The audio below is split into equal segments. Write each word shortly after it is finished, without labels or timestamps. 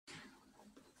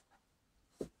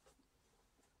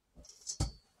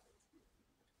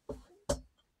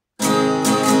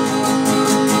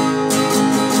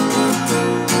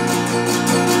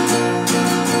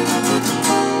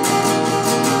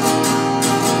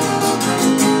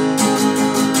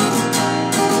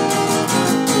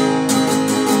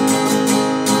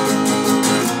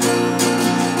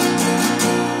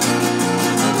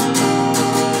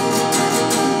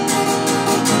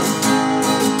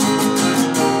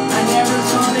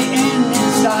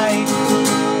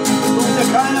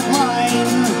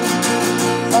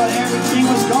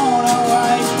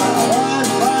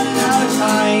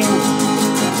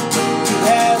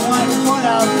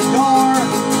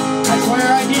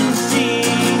didn't see.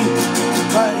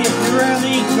 But if you're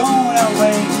really going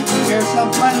away, here's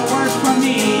some final words from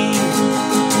me.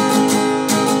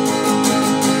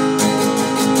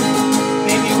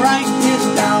 Baby, write this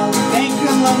down, make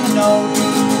a little note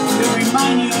to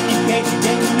remind you in case you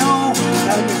didn't know.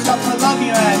 Tell yourself I love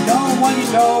you and I don't want you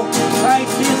to go. Write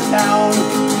this down.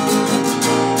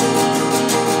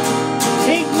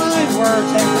 Take my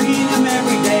words and read them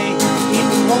every day.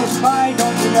 Even close by,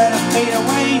 don't you let them fade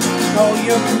away. So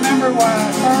you remember what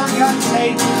I forgot to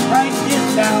say. Write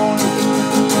this down.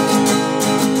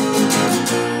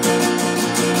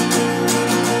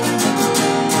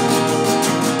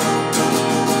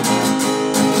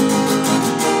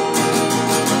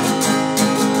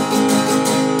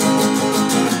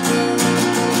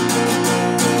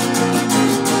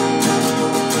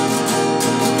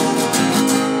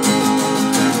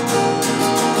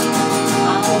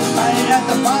 At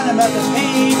the bottom of the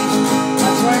page, I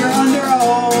swear under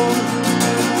oath,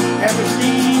 every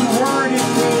single word is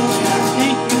true, and I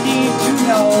think you need to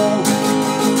know.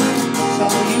 So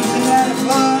use it as a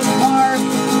bookmark,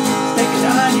 stick it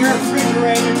on your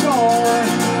refrigerator door,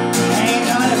 hang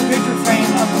it on a picture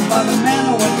frame up above the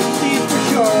mantel when you see it for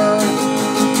sure.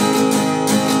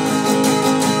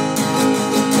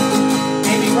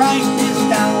 Maybe write this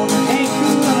down, take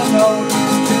a little note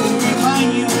to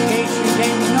remind you in case you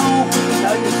didn't know.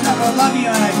 Tell yourself I love you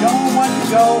and I don't want to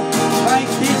go. Write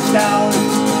this down.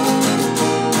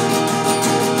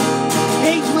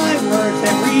 Take my words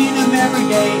and read them every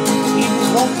day. Even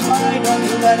close by, don't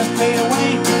you let them fade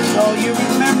away. So you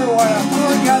remember what I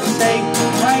forgot to say.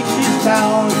 Write this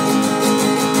down.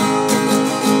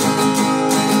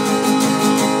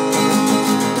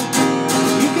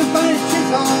 You can find a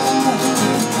chisel,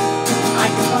 I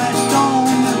can find a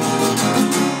stone.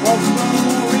 Folks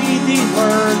will read these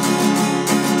words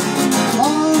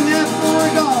long after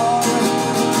we're gone.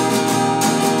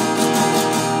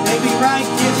 Baby, write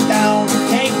this down,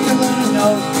 take a little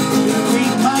note to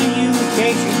remind you in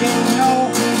case you didn't know.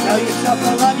 Tell yourself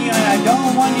I love you and I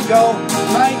don't want you to go.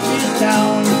 Write this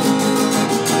down.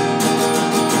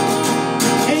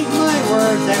 Take my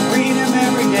words and read them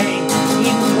every day.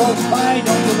 Even close by,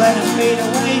 don't you let them fade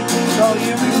away. So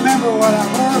you remember what I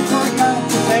forgot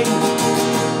to say.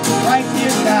 Write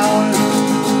this down.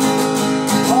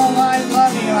 Oh, I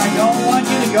love you, I don't want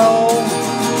you to go.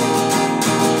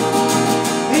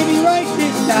 Baby, write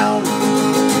this down.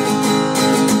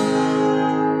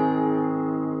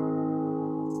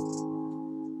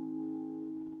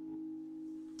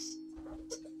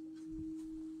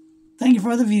 Thank you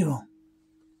for the view.